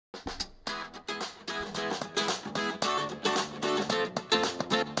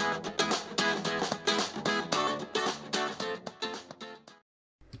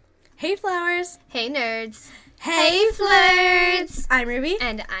Hey flowers! Hey nerds! Hey flirts! I'm Ruby.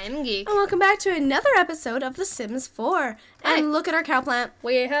 And I'm Geek. And welcome back to another episode of The Sims 4. Hi. And look at our cow plant.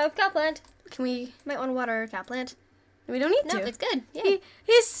 We have cow plant. Can we... Might want to water our cow plant. We don't need No, to. it's good. Yeah.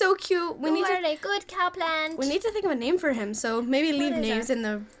 He's so cute. We need a good cow plant. to think of a name for him, so maybe leave is names in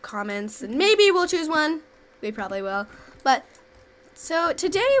the comments, and maybe we'll choose one. We probably will. But, so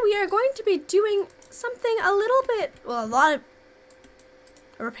today we are going to be doing something a little bit, well, a lot of...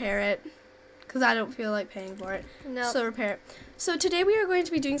 Repair it. Because I don't feel like paying for it. No. So repair it. So today we are going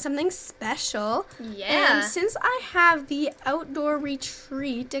to be doing something special. Yeah. And since I have the Outdoor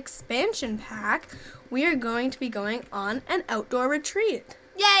Retreat expansion pack, we are going to be going on an outdoor retreat.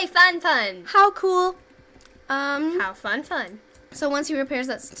 Yay, fun. How cool. How fun. So once he repairs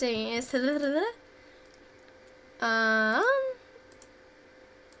that stainless,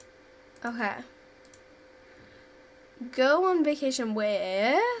 okay. Go on vacation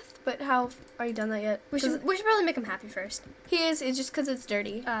with, but how, are you done that yet? We should probably make him happy first. He is, it's just because it's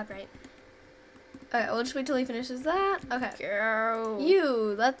dirty. Right. Okay, we'll just wait till he finishes that. Okay.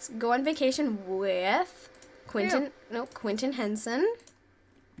 Go. Let's go on vacation with Quentin Henson.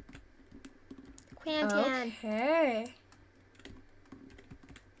 Quentin.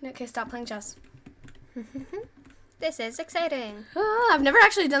 Okay, stop playing chess. This is exciting. I've never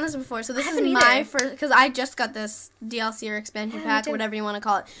actually done this before, so this is haven't my either. first, because I just got this DLC or expansion Yeah, me pack, too. whatever you want to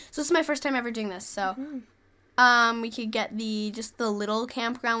call it. So this is my first time ever doing this, so. We could get just the little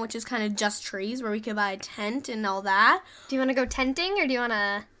campground, which is kind of just trees, where we could buy a tent and all that. Do you want to go tenting or do you want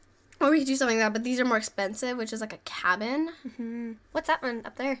to... Or we could do something like that, but these are more expensive, which is like a cabin. What's that one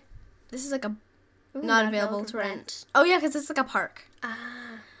up there? This is like a Ooh, not available to rent. Oh yeah, because it's like a park.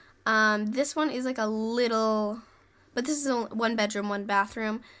 This one is like a little, but this is a 1 bedroom, 1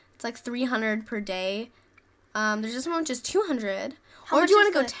 bathroom. It's like $300 per day. There's this one which is $200. How Or much do you want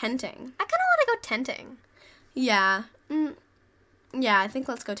is to go the- tenting? I kind of want to go tenting. Yeah. Yeah, I think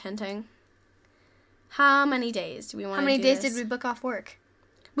let's go tenting. How many days do we want to do How many days this? did we book off work?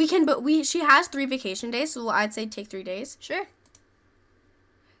 We can, but she has 3 vacation days, so I'd say take 3 days. Sure.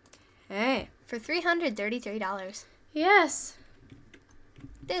 Hey. For $333. Yes.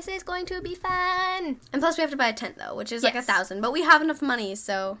 This is going to be fun. And plus we have to buy a tent though, which is like Yes. $1,000. But we have enough money,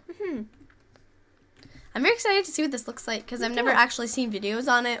 so I'm very excited to see what this looks like because I've never too. actually seen videos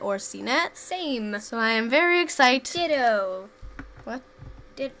on it or seen it. Same. So I am very excited. Ditto. What?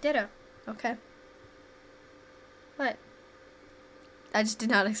 Ditto. Okay. What? I just did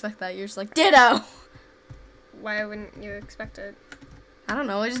not expect that. You're just like, ditto. Why wouldn't you expect it? I don't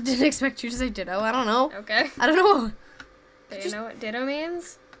know. I just didn't expect you to say ditto. I don't know. Okay. I don't know. Do you know what ditto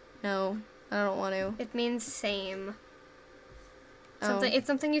means? No, I don't want to. It means same. Oh. Something. It's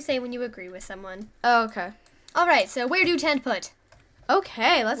something you say when you agree with someone. Oh, okay. All right. So where do tent put?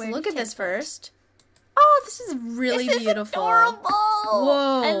 Okay, let's Where do look you at this take it? first. Oh, this is really This beautiful. Is adorable.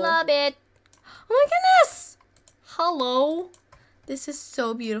 Whoa. I love it. Oh my goodness. Hello. This is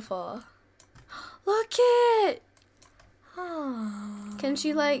so beautiful. Look it. Oh. Can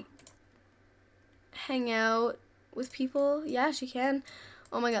she like hang out with people? Yeah, she can.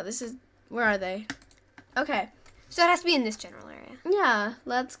 Oh my god, this is, where are they? Okay. So it has to be in this general area. Yeah,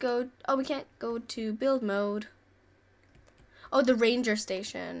 let's go. Oh, we can't go to build mode. Oh, the ranger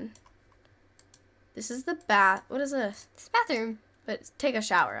station. This is the bath. What is this? This bathroom. But take a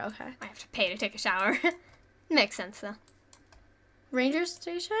shower, okay. I have to pay to take a shower. Makes sense though. Ranger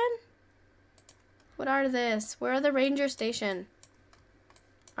station? What are this? Where are the ranger station?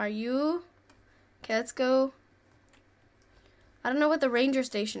 Are you? Okay, let's go. I don't know what the ranger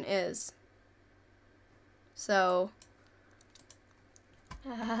station is. So.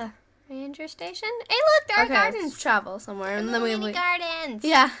 Ranger station. Hey, look, there are Okay, gardens. let's travel somewhere. And then Mini gardens.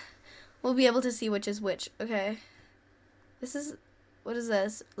 Yeah. We'll be able to see which is which. Okay. This is. What is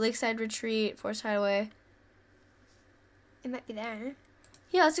this? Lakeside Retreat, Forest Hideaway. It might be there.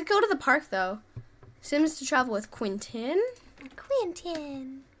 Yeah, let's go to the park though. Sims to travel with Quentin.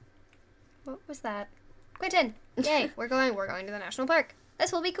 Quentin. What was that? Quentin. Yay, we're going to the national park.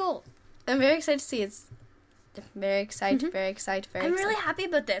 This will be cool. I'm very excited to see. It's very excited, very excited, very I'm excited. really happy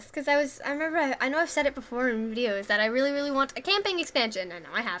about this because I know I've said it before in videos that I really, really want a camping expansion, and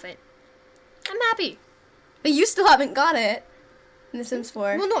now I have it. I'm happy. But you still haven't got it in The Sims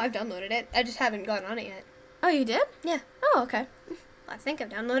 4. Well, no, I've downloaded it. I just haven't gotten on it yet. Oh, you did? Yeah. Oh, okay. I think I've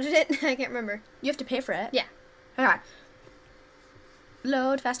downloaded it. I can't remember. You have to pay for it? Yeah. Okay.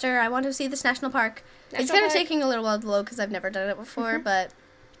 Load faster. I want to see this national park. It's National kind of park. taking a little while to load because I've never done it before, but,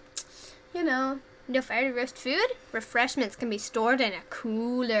 you know. No fire to roast food? Refreshments can be stored in a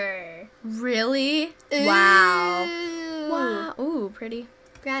cooler. Really? Wow. Ooh. Wow. Ooh, pretty.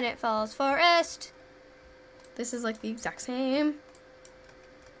 Granite Falls Forest. This is like the exact same.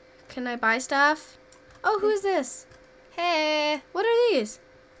 Can I buy stuff? Oh, who is this? Hey. What are these?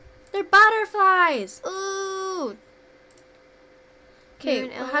 They're butterflies. Ooh. Okay,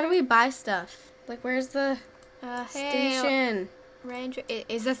 You're an well, how do we buy stuff? Like, where's the Hey. station? Ranger.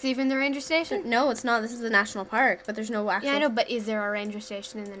 Is this even the ranger station? No, it's not. This is the national park, but there's no actual. Yeah, I know, but is there a ranger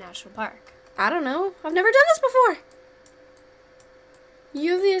station in the national park? I don't know. I've never done this before.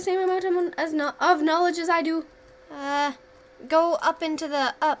 You have the same amount of knowledge as I do. Go up into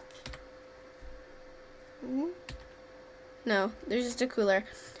the up. Hmm? No, there's just a cooler.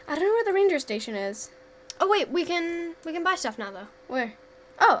 I don't know where the ranger station is. Oh wait, we can buy stuff now though. Where?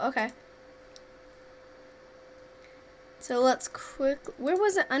 Oh, okay. So let's where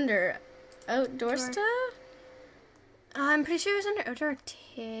was it under? Outdoor Outdoor. stuff? I'm pretty sure it was under outdoor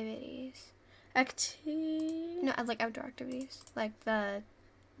activities. No, No, like outdoor activities, like the.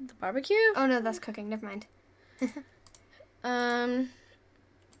 the barbecue? Oh no, that's cooking. Never mind.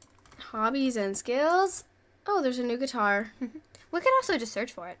 Hobbies and skills. Oh, there's a new guitar. We could also just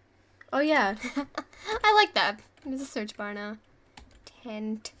search for it. Oh yeah. I like that. There's a search bar now.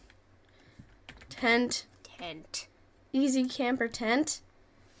 Tent. Tent. Tent. Easy camper tent.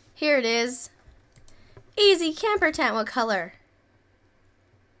 Here it is. Easy camper tent. What color?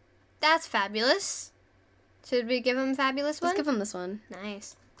 That's fabulous. Should we give him fabulous one? Let's give them this one.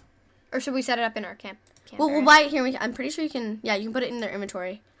 Nice. Or should we set it up in our camp? Well, we'll buy it here. I'm pretty sure you can. Yeah, you can put it in their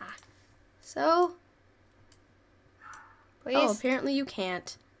inventory. Ah. So. Please. Oh, apparently you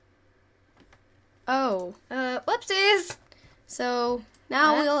can't. Oh. Whoopsies. So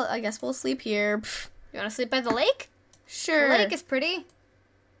now What? I guess we'll sleep here. Pfft. You want to sleep by the lake? Sure. The lake is pretty.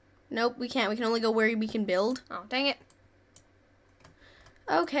 Nope, we can't. We can only go where we can build. Oh, dang it.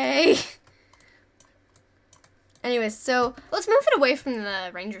 Okay. Anyways, so Let's move it away from the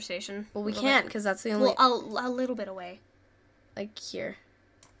ranger station. well, we A little can't bit. because that's the only Well, a little bit away. like here.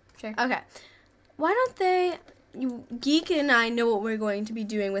 Sure. Okay. Why don't they? Geek and I know what we're going to be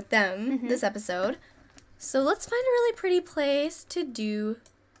doing with them this episode. So let's find a really pretty place to do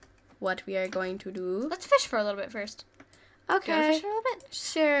what we are going to do. Let's fish for a little bit first. Do you want to Okay. fish for a little bit?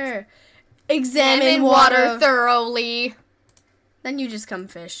 Sure. Examine Examine water. thoroughly. Then you just come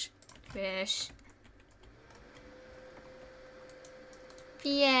fish. Fish.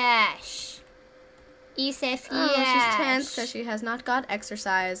 Fish. You say fish. Oh, she's tense because she has not got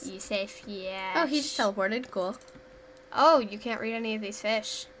exercise. You say fish. Oh, he just teleported. Cool. Oh, you can't read any of these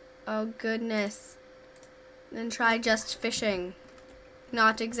fish. Oh, goodness. Then try just fishing,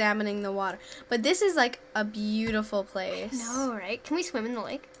 not examining the water. But this is like a beautiful place. No, right? Can we swim in the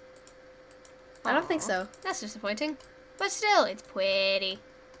lake? I don't think Aw, so. That's disappointing. But still, it's pretty.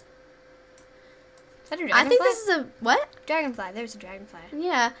 Is that a I dragonfly? think this is a what? Dragonfly. There's a dragonfly.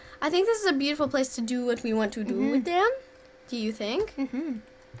 Yeah, I think this is a beautiful place to do what we want to do with them. Do you think? Mm-hmm.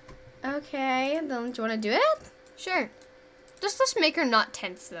 Okay, then do you want to do it? Sure. Just let's make her not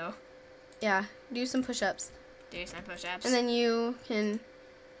tense, though. Yeah, do some push-ups. Do some push-ups. And then you can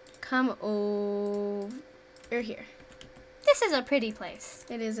come over here. This is a pretty place.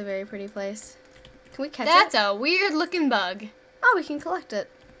 It is a very pretty place. Can we catch That's it? a weird-looking bug. Oh, we can collect it.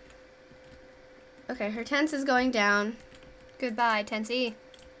 Okay, her tense is going down. Goodbye, Tensy.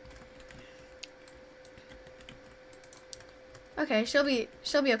 Okay, she'll be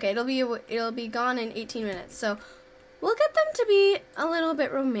okay. It'll be gone in 18 minutes. So, we'll get them to be a little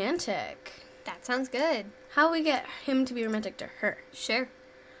bit romantic. That sounds good. How we get him to be romantic to her? Sure.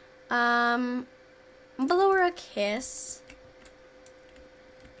 Blow her a kiss.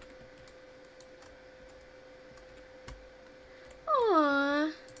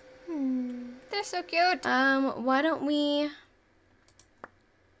 Aww. They're so cute. Why don't we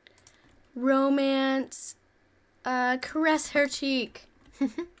romance, caress her cheek?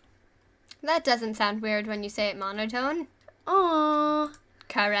 That doesn't sound weird when you say it monotone. Aww.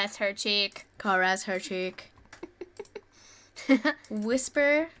 Caress her cheek. Caress her cheek.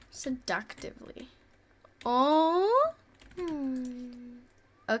 Whisper seductively. Aww.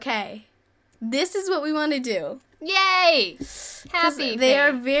 Okay. This is what we want to do. Yay! 'Cause Happy. they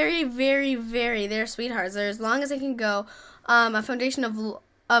are face. very, very, very. They're sweethearts. They're as long as they can go. A foundation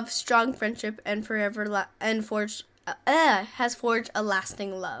of strong friendship and forever has forged a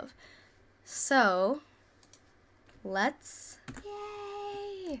lasting love. So, let's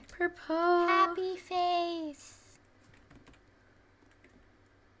Yay! propose. Happy face.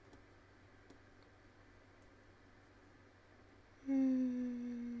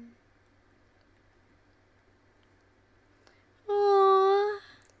 Aww.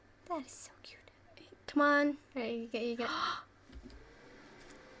 That is so cute. Come on. Alright, you get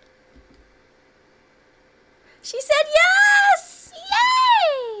She said yes!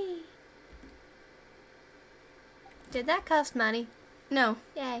 Yay! Did that cost money? No.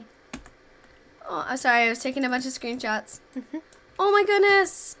 Yay. Oh, I'm sorry. I was taking a bunch of screenshots. Oh my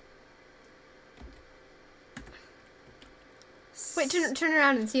goodness. Wait, turn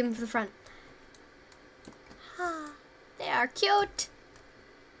around and see them from the front. Ah, they are cute.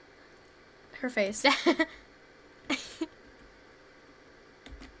 Her face.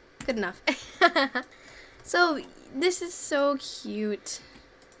 Good enough. So, this is so cute.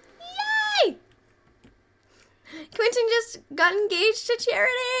 Yay! Quentin just got engaged to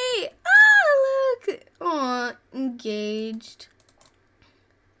Charity. Oh, look. Aw, engaged.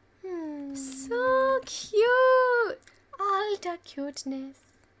 So cute. All the cuteness.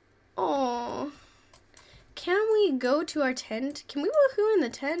 Oh. Can we go to our tent? Can we woohoo in the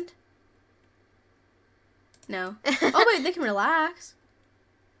tent? No. Oh, wait, they can relax.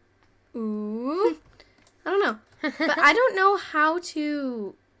 Ooh. I don't know. But I don't know how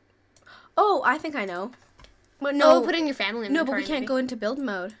to... Oh, I think I know. But no, put in your family inventory. no, but we can't go into build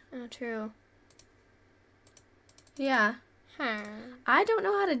mode. Oh, true. Yeah. I don't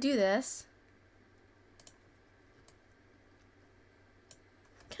know how to do this.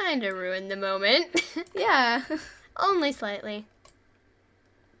 Kinda ruined the moment. Yeah. Only slightly.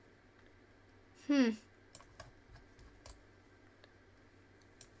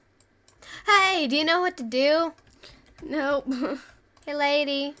 Hey, do you know what to do? Nope. Hey,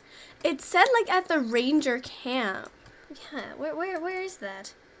 lady. It said like at the ranger camp. Yeah, where is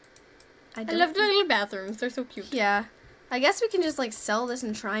that? I don't- love the little bathrooms. They're so cute. Yeah. I guess we can just like sell this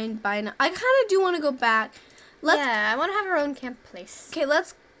and try and buy. I kind of do want to go back. Yeah, I want to have our own camp place. Okay,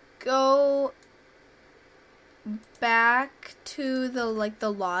 let's go back to the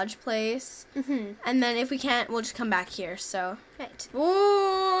lodge place, and then if we can't, we'll just come back here. So. Right.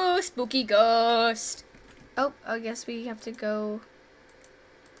 Ooh, spooky ghost. Oh, I guess we have to go.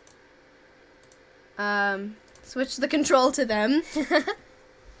 Switch the control to them.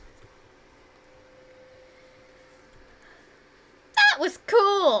 That was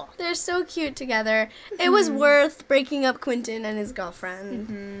cool. They're so cute together. It was worth breaking up Quentin and his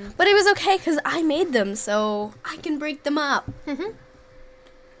girlfriend. But it was okay because I made them, so I can break them up.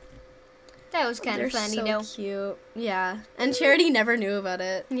 That was kind of funny, so though. cute. Yeah. And Charity never knew about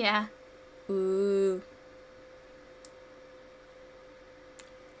it. Yeah. Ooh.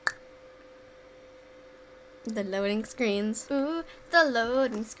 The loading screens. Ooh, the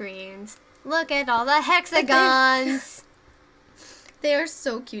loading screens. Look at all the hexagons. They are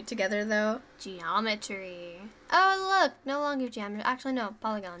so cute together, though. Geometry. Oh, look. No longer geometry. Actually, no.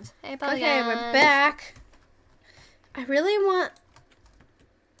 Polygons. Hey, polygons. Okay, we're back. I really want...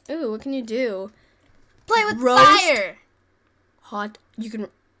 Ooh, what can you do? Play with Roast. fire. Hot. You can...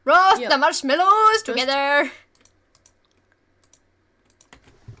 Roast Yep. the marshmallows together.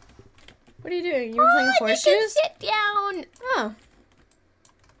 What are you doing? You were playing You can horseshoes? sit down. Oh.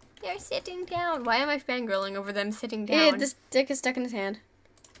 They're sitting down. Why am I fangirling over them sitting down? Yeah, this stick is stuck in his hand.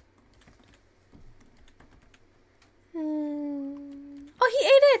 Oh, he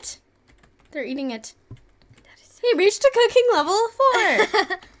ate it! They're eating it. He reached a cooking level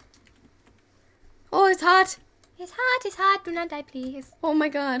 4. Oh, it's hot. It's hot, it's hot. Do not die, please. Oh my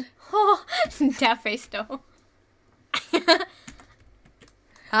god. Oh, that face, though.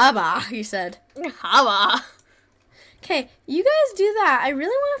 Haba, he said. Hava. Okay, you guys do that. I really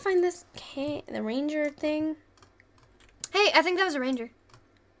want to find this the ranger thing. Hey, I think that was a ranger.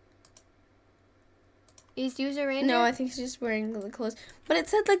 Is user ranger? No, I think he's just wearing the clothes. But it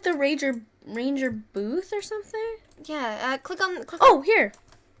said like the ranger booth or something. Yeah, click on... Oh, here.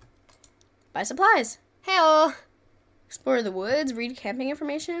 Buy supplies. Hey-oh. Explore the woods, read camping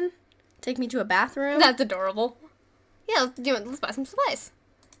information, take me to a bathroom. That's adorable. Yeah, let's buy some supplies.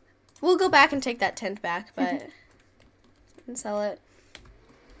 We'll go back and take that tent back, but and sell it.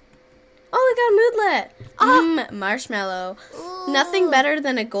 Oh, we got a moodlet. Marshmallow. Ooh. Nothing better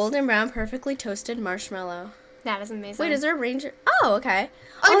than a golden brown, perfectly toasted marshmallow. That is amazing. Wait, is there a ranger? Oh, okay.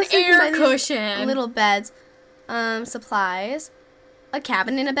 An so you can buy air these cushion. Little beds. Supplies. A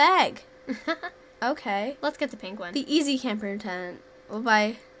cabin in a bag. Okay. Let's get the pink one. The easy camper tent. We'll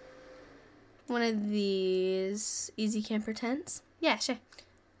buy one of these easy camper tents. Yeah, sure.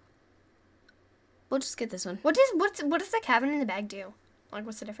 We'll just get this one. What does the cabin in the bag do? Like,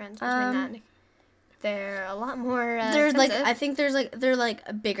 what's the difference between that? They're a lot more There's like expensive. I think they're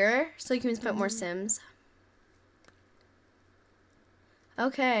like bigger, so you can put more Sims.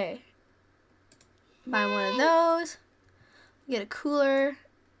 Okay. Buy one of those. Get a cooler.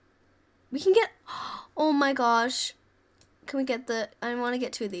 We can get. Oh my gosh. Can we get the? I want to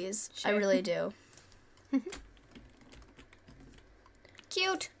get 2 of these. I Sure. really do.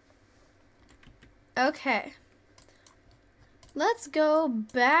 Cute. Okay. Let's go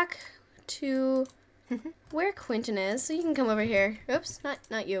back to where Quentin is. So you can come over here. Oops,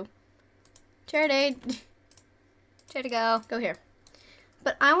 not you. Charity, Try to go. go here.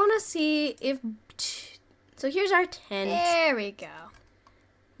 But I want to see if... So here's our tent. There we go.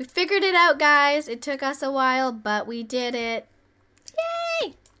 We figured it out, guys. It took us a while, but we did it.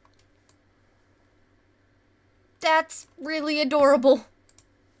 Yay! That's really adorable.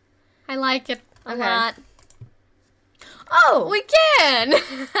 I like it a Okay. lot. Oh! We can!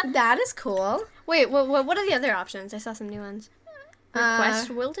 That is cool. Wait, what are the other options? I saw some new ones. Request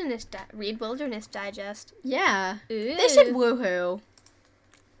read Wilderness Digest. Yeah. Ooh. They should woohoo.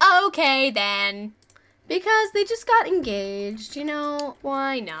 Okay, then. Because they just got engaged, you know.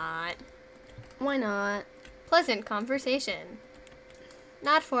 Why not? Why not? Pleasant conversation.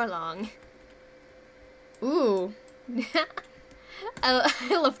 Not for long. Ooh. I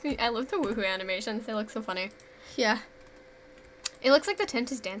love the woohoo animations. They look so funny. Yeah. It looks like the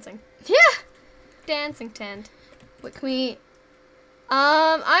tent is dancing. Yeah. Dancing tent. What can we...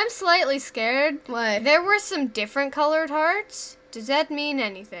 I'm slightly scared. What? There were some different colored hearts. Does that mean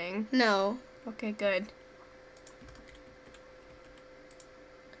anything? No. Okay, good.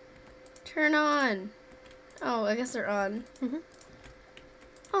 Turn on. Oh, I guess they're on. Mhm.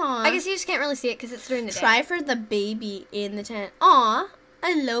 Aw. I guess you just can't really see it because it's during the day. Try for the baby in the tent. Aw.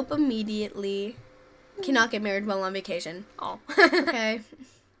 Elope immediately. Cannot get married while on vacation. Oh. Okay.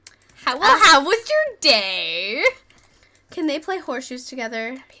 how was your day? Can they play horseshoes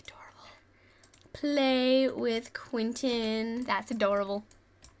together? That'd be adorable. Play with Quentin. That's adorable.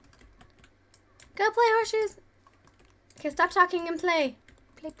 Go play horseshoes. Okay, stop talking and play.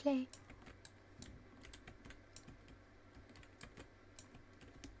 Play.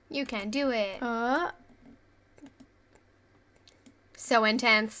 You can do it. So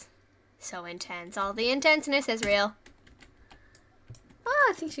intense. So intense. All the intenseness is real. Oh,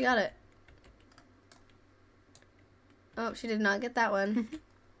 I think she got it. Oh, she did not get that one.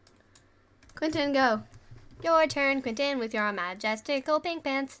 Quentin, go. Your turn, Quentin, with your majestical pink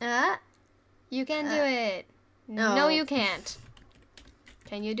pants. You can do it. no. No, you can't.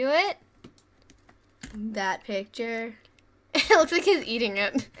 Can you do it? That picture. It looks like he's eating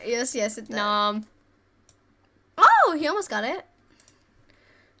it. Yes, it does. Nom. Oh, he almost got it.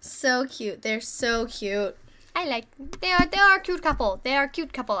 So cute. They're so cute. I like. They are a cute couple. They are a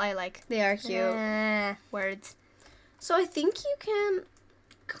cute couple. I like. They are cute. Words. So I think you can...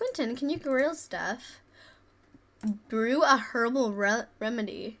 Quentin, can you grill stuff? Brew a herbal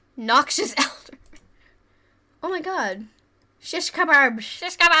remedy. Noxious elder. Oh my god. Shish kebabs.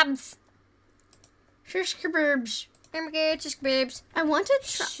 Shish kebabs. Shish kebabs. Shish kebabs. I want to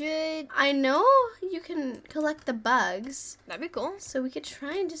try... Should. I know you can collect the bugs. That'd be cool. So we could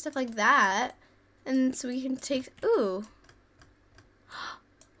try and do stuff like that. And so we can take... Ooh.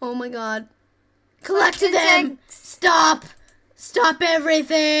 Oh my god. Collect them! Stop! Stop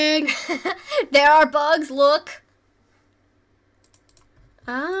everything! There are bugs. Look.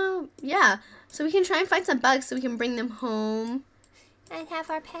 Yeah. So we can try and find some bugs so we can bring them home. And have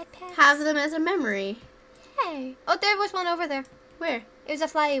our pets. Have them as a memory. Hey. Oh, there was one over there. Where? It was a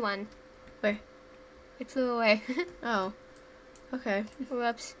flyy one. Where? It flew away. Oh. Okay.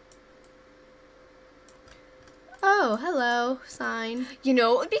 Whoops. Oh, hello. Sign. You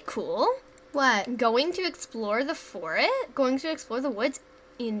know what would be cool? What? Going to explore the forest, going to explore the woods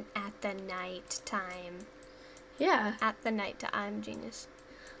at the night time. Yeah. At the night time, genius.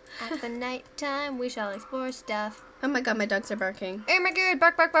 At the night time, we shall explore stuff. Oh my god, my dogs are barking. Oh my god,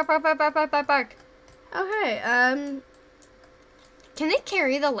 bark, bark, bark, bark, bark, bark, bark, bark, bark. Okay, Can they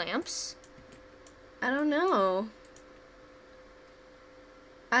carry the lamps? I don't know.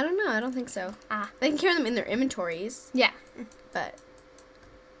 I don't think so. They can carry them in their inventories, Yeah. but...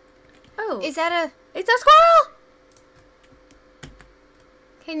 Oh. Is that a... It's a squirrel!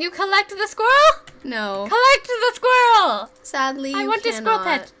 Can you collect the squirrel? No. Collect the squirrel! Sadly, I you want a squirrel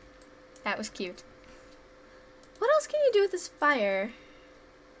cannot. pet. That was cute. What else can you do with this fire?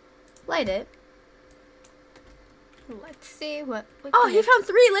 Light it. Let's see what... Oh, he found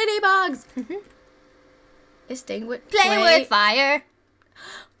 3 ladybugs! Extinguish. Play with fire.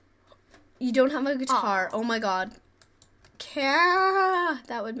 You don't have a guitar. Oh my god.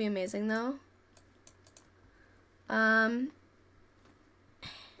 That would be amazing, though. Try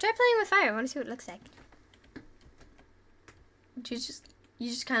playing with fire. I want to see what it looks like. You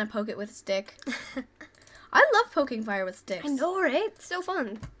just kind of poke it with a stick. I love poking fire with sticks. I know, right? It's so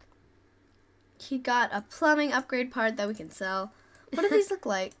fun. He got a plumbing upgrade part that we can sell. What do these look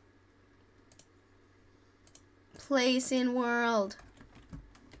like? Place in world.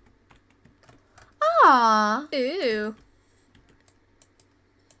 Aw. Ooh.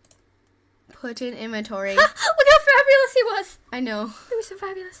 Put in inventory. Look how fabulous he was. I know. He was so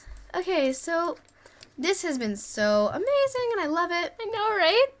fabulous. Okay, so this has been so amazing and I love it. I know,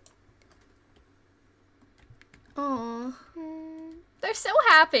 right? Aw. They're so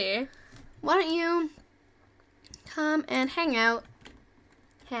happy. Why don't you come and hang out?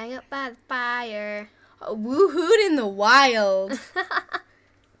 Hang up by the fire. A woohoo in the wild.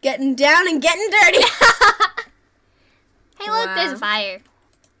 Getting down and getting dirty. Hey, look, Wow. there's a fire.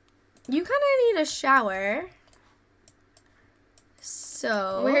 You kind of need a shower.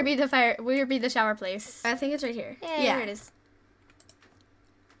 So Where be the fire? Where be the shower place? I think it's right here. Yeah, here it is.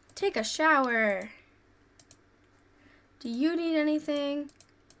 Take a shower. Do you need anything?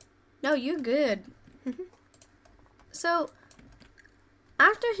 No, you good. So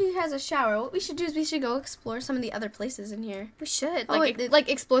after he has a shower, what we should do is we should go explore some of the other places in here. We should Oh, like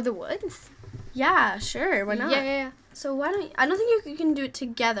explore the woods. Yeah, sure. Why not? Yeah. So why don't I don't think you can do it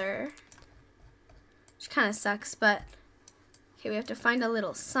together. Which kind of sucks, but okay, we have to find a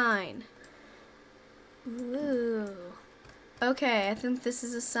little sign. Ooh. Okay, I think this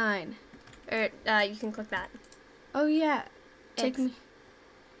is a sign. Or you can click that. Oh yeah. Take me.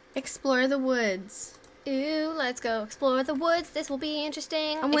 Explore the woods. Ooh, let's go explore the woods. This will be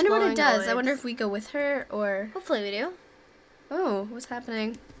interesting. I wonder what it Exploring the does. I woods. wonder if we go with her or Hopefully we do. oh, what's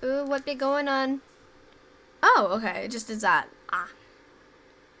happening? Ooh, what be going on? Oh, okay, it just is that. Ah.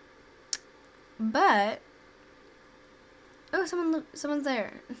 But oh, someone's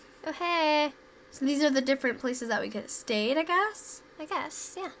there. Oh, hey. So these are the different places that we could have stayed, I guess. I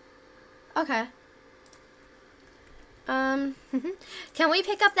guess, yeah. Okay. Can we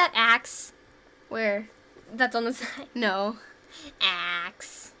pick up that axe Where? that's on the side? No.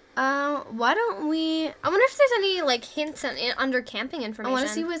 Axe. Why don't we? I wonder if there's any like hints under camping I information. want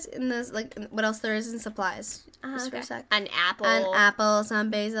to see what's in this, like what else there is in supplies. Just for a Okay. sec. An apple. An apple, some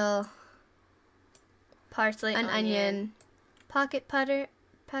basil, Parsley. an onion. Pocket putter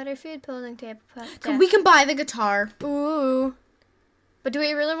food pulling table. We can buy the guitar. Ooh. But do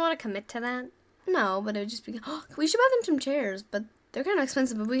we really want to commit to that? No, but it would just be. Oh, we should buy them some chairs, but they're kind of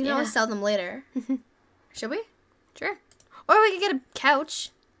expensive. But we can Yeah. always sell them later. Should we? Sure. Or we could get a couch.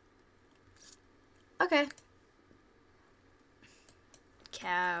 Okay.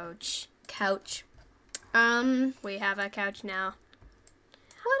 Couch. Couch. We have a couch now.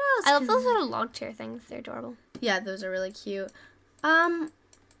 What else? I love can- those little log chair things. They're adorable. Yeah, those are really cute.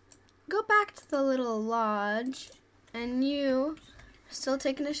 Go back to the little lodge, and you still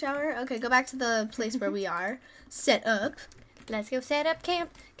taking a shower? Okay, go back to the place where we are. Set up. Let's go set up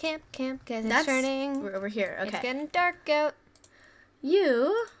camp, cause it's That's turning. we're over here. It's Okay. getting dark out.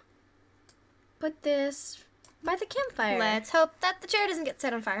 You put this by the campfire. Let's hope that the chair doesn't get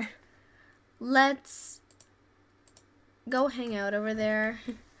set on fire. Let's go hang out over there.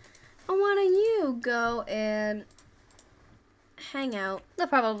 Oh, why don't you go and hang out? They'll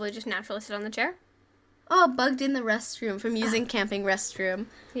probably just naturally sit on the chair. Oh, bugged in the restroom from using camping restroom.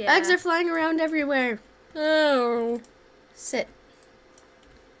 Yeah. Eggs are flying around everywhere. Oh. Sit.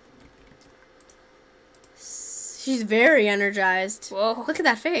 She's very energized. Whoa. Look at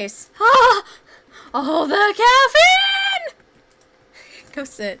that face. Ah! Oh, the caffeine! Go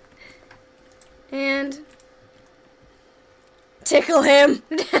sit. And tickle him.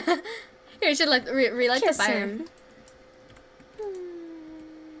 Here, you should like relight the Kiss fire. him.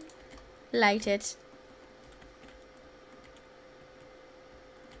 Light it.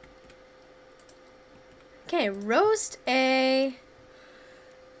 Okay, roast a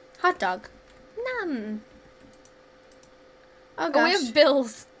hot dog. Nom. Oh Oh, gosh. we have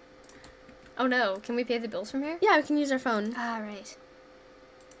bills. Oh no, can we pay the bills from here? Yeah, we can use our phone. Alright.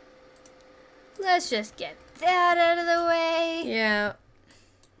 Let's just get that out of the way. Yeah.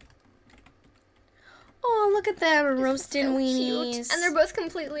 Oh, look at them roasting So weenies. cute. And they're both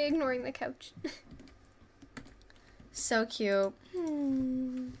completely ignoring the couch. so cute.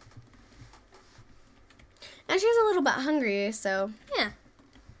 And she's a little bit hungry, so. Yeah.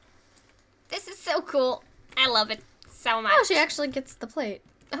 This is so cool. I love it so much. Oh, she actually gets the plate.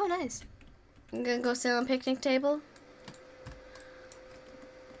 Oh, nice. I'm gonna go sit on a picnic table.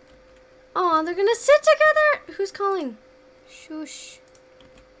 Oh, they're gonna sit together. Who's calling? Shush.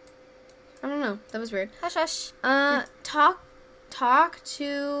 I don't know. That was weird. Hush, hush. Talk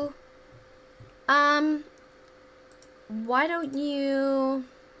to. Why don't you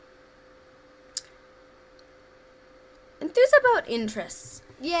enthuse about interests?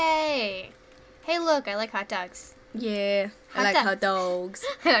 Yay. Hey, look, I like hot dogs. Yeah, I like hot dogs.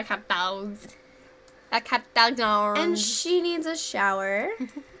 I like hot dogs. I like hot dogs. And she needs a shower.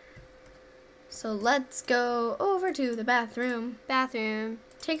 So let's go over to the bathroom,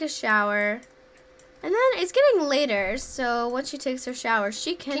 take a shower, and then it's getting later. So once she takes her shower,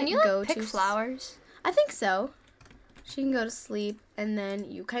 she can you go pick to flowers? I think so. She can go to sleep, and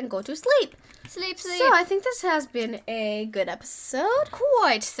then you can go to sleep. Sleep. So I think this has been a good episode.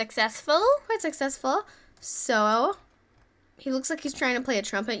 Quite successful. Quite successful. So he looks like he's trying to play a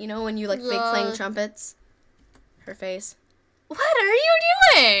trumpet. You know when you like fake playing trumpets? Her face. What are you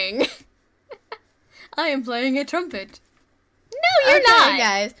doing? I am playing a trumpet. No, you're not.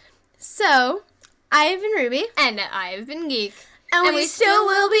 Guys. So I've been Ruby. And I've been Geek. And we still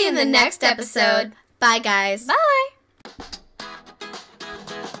will be in the next episode. Bye, guys. Bye.